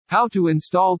How to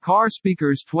install car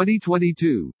speakers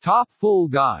 2022, top full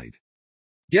guide.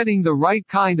 Getting the right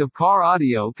kind of car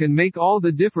audio can make all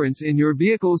the difference in your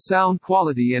vehicle's sound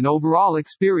quality and overall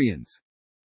experience.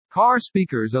 Car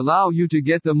speakers allow you to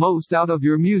get the most out of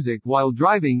your music while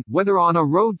driving, whether on a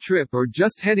road trip or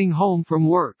just heading home from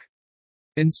work.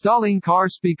 Installing car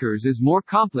speakers is more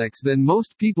complex than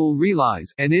most people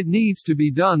realize, and it needs to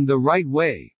be done the right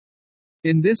way.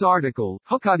 In this article,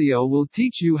 HookAudio will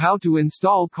teach you how to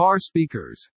install car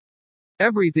speakers.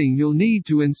 Everything you'll need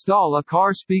to install a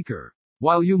car speaker.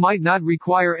 While you might not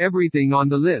require everything on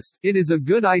the list, it is a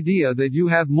good idea that you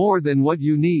have more than what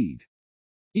you need.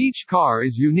 Each car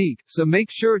is unique, so make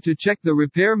sure to check the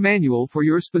repair manual for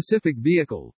your specific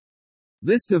vehicle.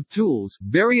 List of tools,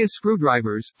 various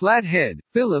screwdrivers, flathead,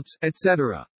 Phillips,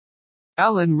 etc.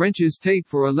 Allen wrenches, tape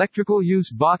for electrical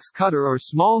use, box cutter or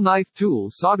small knife tool,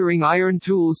 soldering iron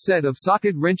tools, set of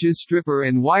socket wrenches, stripper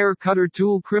and wire cutter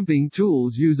tool, crimping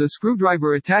tools. Use a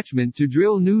screwdriver attachment to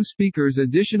drill new speakers,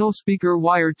 additional speaker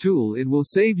wire tool. It will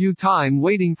save you time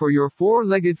waiting for your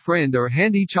four-legged friend or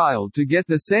handy child to get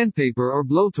the sandpaper or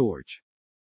blowtorch.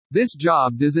 This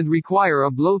job doesn't require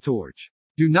a blowtorch.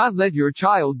 Do not let your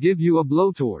child give you a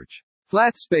blowtorch.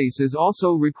 Flat space is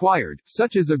also required,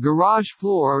 such as a garage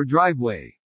floor or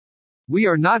driveway. We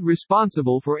are not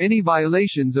responsible for any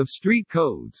violations of street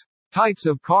codes. Types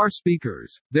of car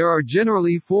speakers. There are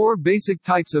generally 4 basic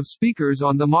types of speakers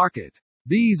on the market.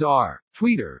 These are: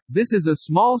 tweeter. This is a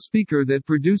small speaker that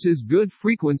produces good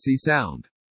frequency sound.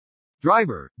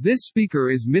 Driver. This speaker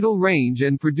is middle range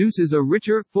and produces a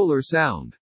richer, fuller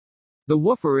sound. The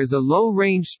woofer is a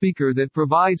low-range speaker that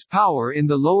provides power in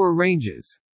the lower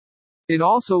ranges. It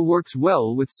also works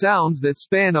well with sounds that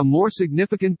span a more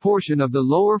significant portion of the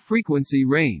lower frequency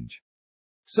range.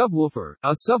 Subwoofer.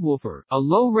 A subwoofer, a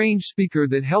low-range speaker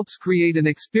that helps create an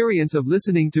experience of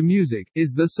listening to music,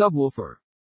 is the subwoofer.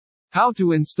 How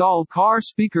to install car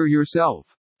speaker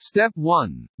yourself. Step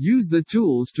 1. Use the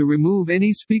tools to remove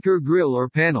any speaker grill or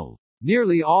panel.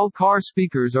 Nearly all car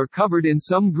speakers are covered in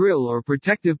some grill or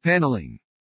protective paneling.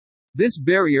 This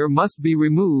barrier must be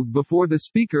removed before the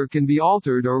speaker can be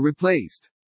altered or replaced.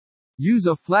 Use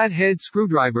a flathead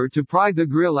screwdriver to pry the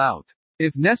grill out.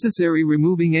 If necessary,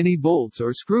 removing any bolts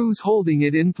or screws holding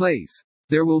it in place.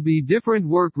 There will be different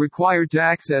work required to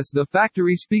access the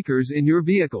factory speakers in your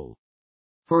vehicle.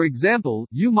 For example,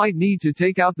 you might need to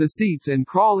take out the seats and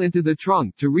crawl into the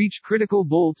trunk to reach critical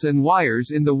bolts and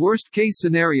wires in the worst-case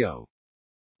scenario.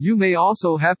 You may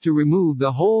also have to remove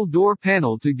the whole door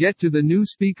panel to get to the new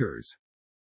speakers.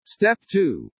 Step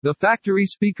 2. The factory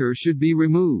speaker should be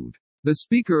removed. The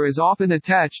speaker is often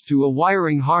attached to a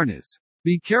wiring harness.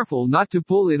 Be careful not to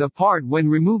pull it apart when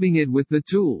removing it with the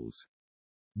tools.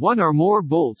 One or more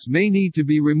bolts may need to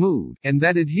be removed, and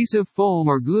that adhesive foam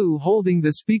or glue holding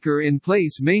the speaker in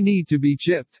place may need to be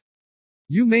chipped.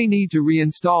 You may need to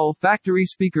reinstall factory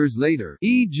speakers later,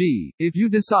 e.g., if you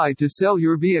decide to sell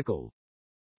your vehicle.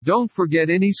 Don't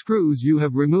forget any screws you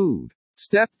have removed.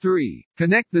 Step 3.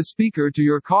 Connect the speaker to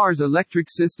your car's electric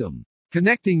system.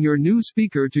 Connecting your new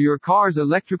speaker to your car's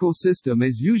electrical system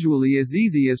is usually as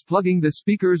easy as plugging the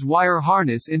speaker's wire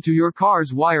harness into your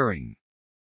car's wiring.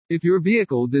 If your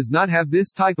vehicle does not have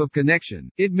this type of connection,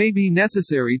 it may be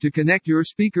necessary to connect your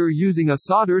speaker using a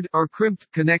soldered or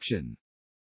crimped connection.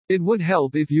 It would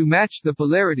help if you matched the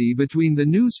polarity between the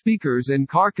new speakers and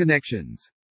car connections.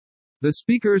 The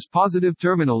speaker's positive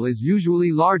terminal is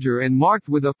usually larger and marked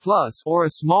with a plus or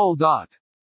a small dot.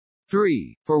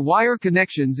 3. For wire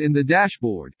connections in the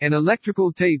dashboard, an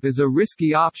electrical tape is a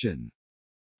risky option.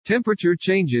 Temperature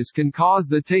changes can cause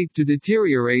the tape to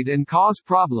deteriorate and cause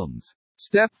problems.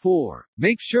 Step 4.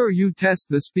 Make sure you test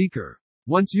the speaker.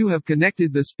 Once you have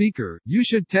connected the speaker, you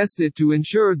should test it to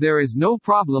ensure there is no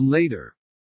problem later.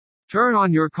 Turn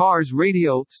on your car's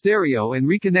radio, stereo and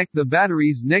reconnect the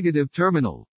battery's negative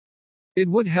terminal. It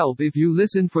would help if you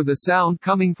listen for the sound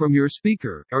coming from your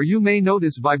speaker, or you may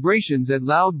notice vibrations at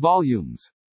loud volumes.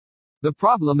 The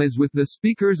problem is with the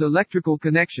speaker's electrical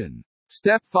connection.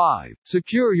 Step 5.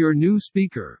 Secure your new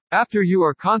speaker. After you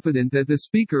are confident that the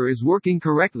speaker is working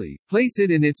correctly, place it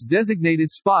in its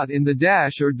designated spot in the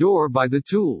dash or door by the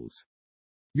tools.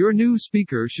 Your new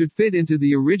speaker should fit into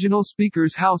the original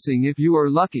speaker's housing if you are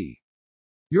lucky.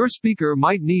 Your speaker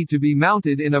might need to be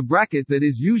mounted in a bracket that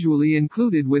is usually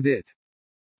included with it.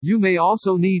 You may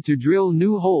also need to drill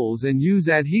new holes and use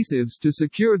adhesives to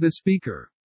secure the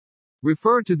speaker.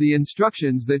 Refer to the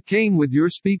instructions that came with your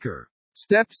speaker.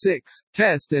 Step 6.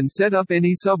 Test and set up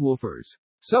any subwoofers.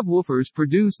 Subwoofers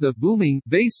produce the booming,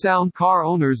 bass sound car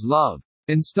owners love.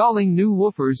 Installing new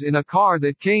woofers in a car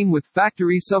that came with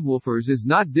factory subwoofers is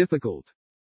not difficult.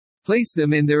 Place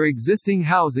them in their existing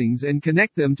housings and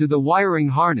connect them to the wiring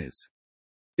harness.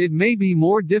 It may be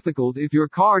more difficult if your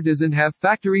car doesn't have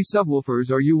factory subwoofers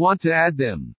or you want to add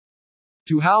them.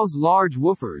 To house large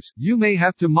woofers, you may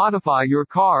have to modify your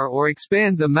car or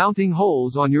expand the mounting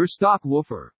holes on your stock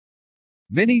woofer.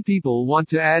 Many people want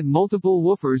to add multiple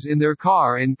woofers in their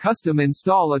car and custom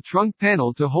install a trunk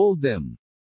panel to hold them.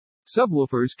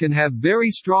 Subwoofers can have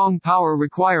very strong power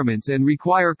requirements and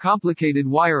require complicated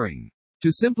wiring.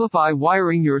 To simplify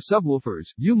wiring your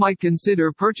subwoofers, you might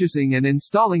consider purchasing and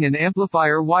installing an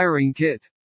amplifier wiring kit.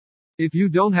 If you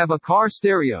don't have a car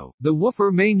stereo, the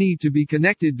woofer may need to be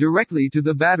connected directly to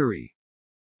the battery.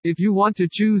 If you want to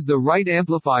choose the right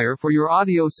amplifier for your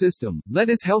audio system, let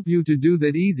us help you to do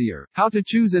that easier. How to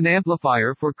choose an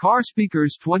amplifier for car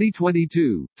speakers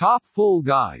 2022, top full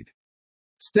guide.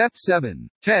 Step 7.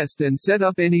 Test and set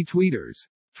up any tweeters.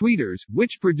 Tweeters,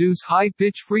 which produce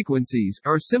high-pitch frequencies,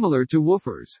 are similar to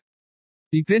woofers.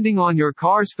 Depending on your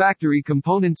car's factory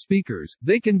component speakers,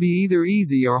 they can be either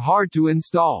easy or hard to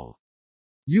install.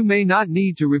 You may not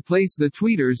need to replace the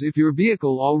tweeters if your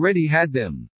vehicle already had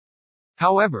them.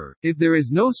 However, if there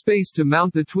is no space to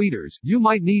mount the tweeters, you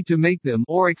might need to make them,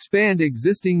 or expand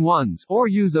existing ones, or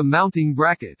use a mounting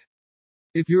bracket.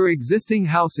 If your existing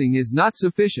housing is not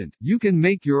sufficient, you can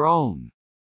make your own.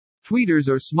 Tweeters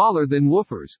are smaller than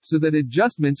woofers, so that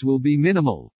adjustments will be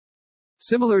minimal.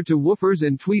 Similar to woofers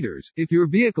and tweeters, if your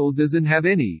vehicle doesn't have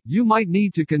any, you might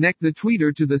need to connect the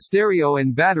tweeter to the stereo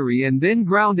and battery and then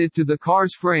ground it to the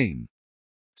car's frame.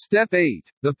 Step 8.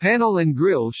 The panel and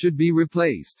grille should be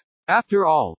replaced. After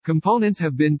all components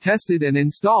have been tested and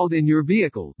installed in your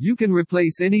vehicle, you can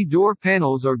replace any door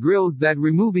panels or grilles that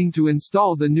removing to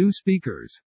install the new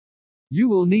speakers. You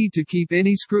will need to keep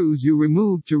any screws you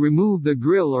removed to remove the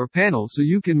grille or panel so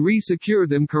you can re-secure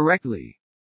them correctly.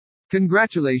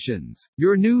 Congratulations!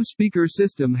 Your new speaker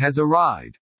system has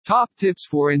arrived. Top tips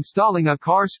for installing a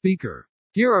car speaker.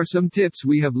 Here are some tips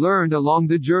we have learned along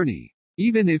the journey.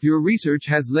 Even if your research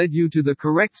has led you to the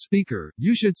correct speaker,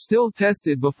 you should still test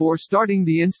it before starting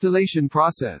the installation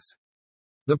process.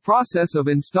 The process of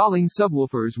installing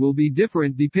subwoofers will be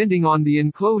different depending on the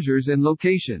enclosures and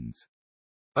locations.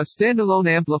 A standalone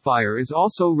amplifier is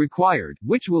also required,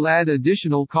 which will add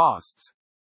additional costs.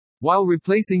 While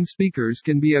replacing speakers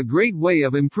can be a great way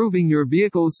of improving your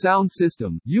vehicle's sound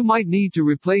system, you might need to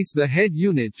replace the head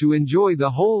unit to enjoy the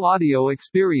whole audio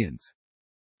experience.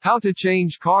 How to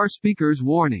change car speakers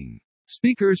warning.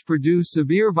 Speakers produce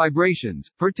severe vibrations,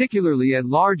 particularly at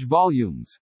large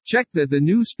volumes. Check that the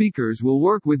new speakers will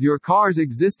work with your car's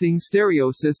existing stereo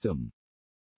system.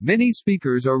 Many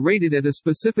speakers are rated at a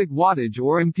specific wattage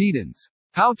or impedance.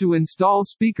 How to install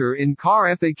speaker in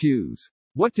car FAQs.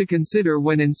 What to consider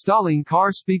when installing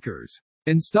car speakers.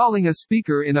 Installing a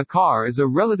speaker in a car is a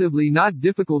relatively not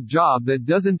difficult job that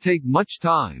doesn't take much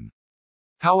time.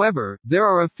 However, there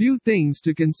are a few things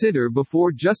to consider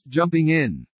before just jumping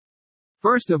in.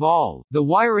 First of all, the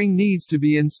wiring needs to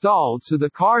be installed so the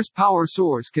car's power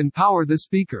source can power the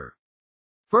speaker.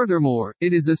 Furthermore,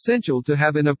 it is essential to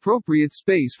have an appropriate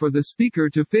space for the speaker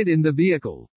to fit in the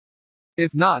vehicle.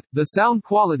 If not, the sound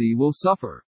quality will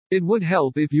suffer. It would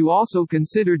help if you also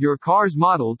considered your car's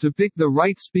model to pick the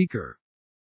right speaker.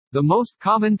 The most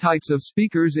common types of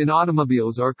speakers in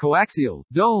automobiles are coaxial,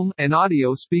 dome, and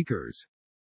audio speakers.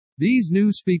 These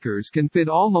new speakers can fit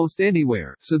almost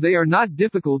anywhere, so they are not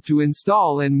difficult to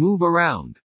install and move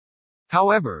around.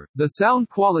 However, the sound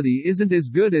quality isn't as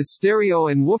good as stereo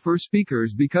and woofer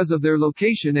speakers because of their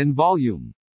location and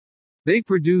volume. They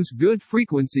produce good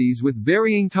frequencies with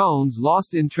varying tones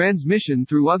lost in transmission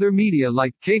through other media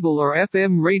like cable or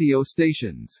FM radio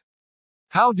stations.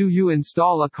 How do you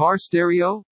install a car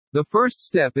stereo? The first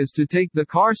step is to take the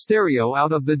car stereo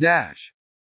out of the dash.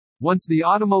 Once the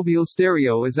automobile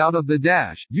stereo is out of the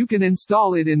dash, you can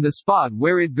install it in the spot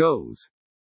where it goes.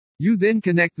 You then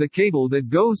connect the cable that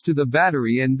goes to the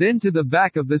battery and then to the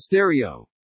back of the stereo.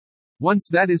 Once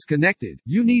that is connected,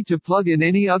 you need to plug in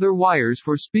any other wires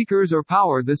for speakers or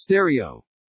power the stereo.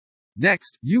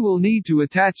 Next, you will need to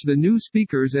attach the new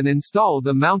speakers and install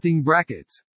the mounting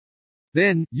brackets.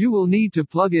 Then, you will need to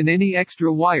plug in any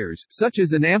extra wires, such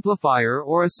as an amplifier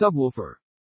or a subwoofer.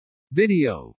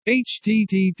 Video.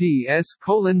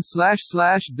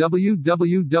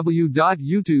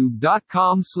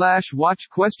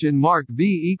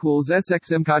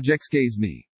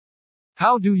 https://www.youtube.com/watch?v=sxmkajexkasme.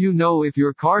 How do you know if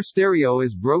your car stereo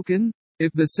is broken?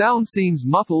 If the sound seems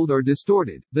muffled or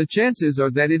distorted, the chances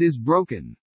are that it is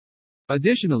broken.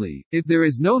 Additionally, if there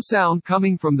is no sound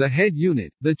coming from the head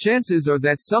unit, the chances are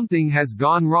that something has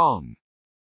gone wrong.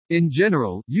 In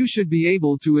general, you should be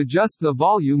able to adjust the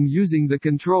volume using the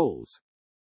controls.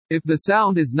 If the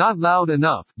sound is not loud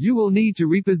enough, you will need to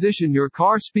reposition your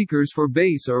car speakers for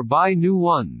bass or buy new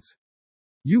ones.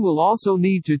 You will also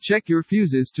need to check your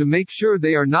fuses to make sure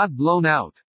they are not blown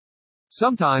out.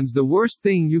 Sometimes the worst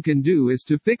thing you can do is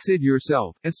to fix it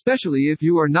yourself, especially if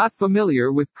you are not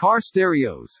familiar with car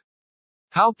stereos.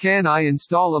 How can I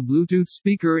install a Bluetooth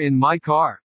speaker in my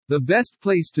car? The best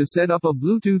place to set up a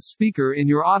Bluetooth speaker in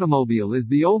your automobile is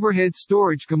the overhead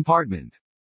storage compartment.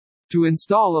 To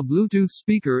install a Bluetooth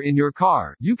speaker in your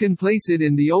car, you can place it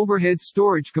in the overhead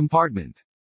storage compartment.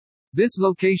 This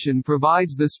location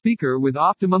provides the speaker with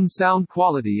optimum sound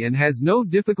quality and has no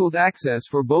difficult access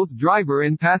for both driver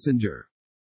and passenger.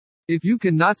 If you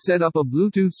cannot set up a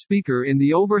Bluetooth speaker in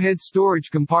the overhead storage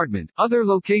compartment, other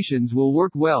locations will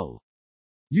work well.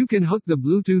 You can hook the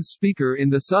Bluetooth speaker in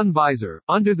the sun visor,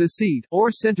 under the seat,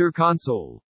 or center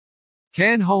console.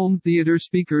 Can home theater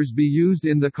speakers be used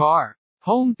in the car?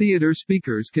 Home theater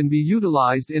speakers can be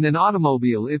utilized in an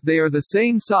automobile if they are the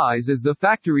same size as the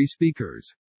factory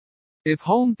speakers. If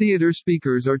home theater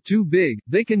speakers are too big,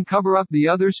 they can cover up the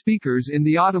other speakers in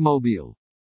the automobile.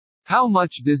 How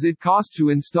much does it cost to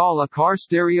install a car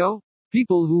stereo?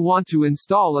 People who want to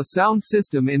install a sound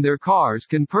system in their cars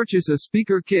can purchase a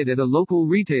speaker kit at a local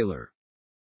retailer.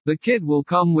 The kit will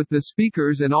come with the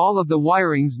speakers and all of the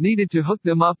wirings needed to hook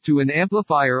them up to an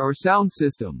amplifier or sound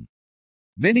system.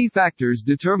 Many factors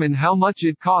determine how much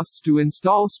it costs to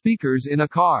install speakers in a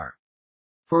car.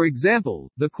 For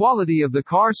example, the quality of the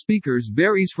car speakers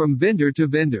varies from vendor to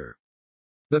vendor.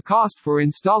 The cost for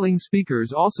installing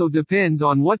speakers also depends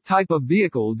on what type of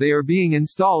vehicle they are being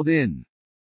installed in.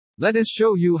 Let us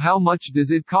show you how much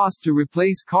does it cost to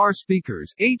replace car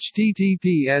speakers.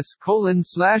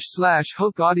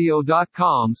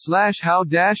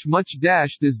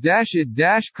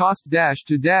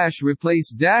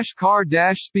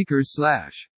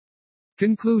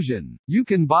 Conclusion. You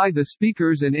can buy the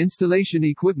speakers and installation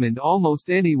equipment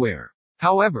almost anywhere.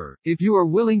 However, if you are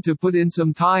willing to put in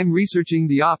some time researching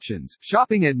the options,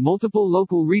 shopping at multiple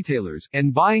local retailers,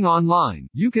 and buying online,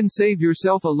 you can save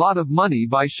yourself a lot of money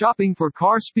by shopping for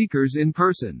car speakers in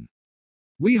person.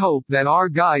 We hope that our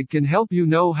guide can help you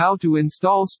know how to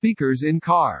install speakers in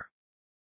car.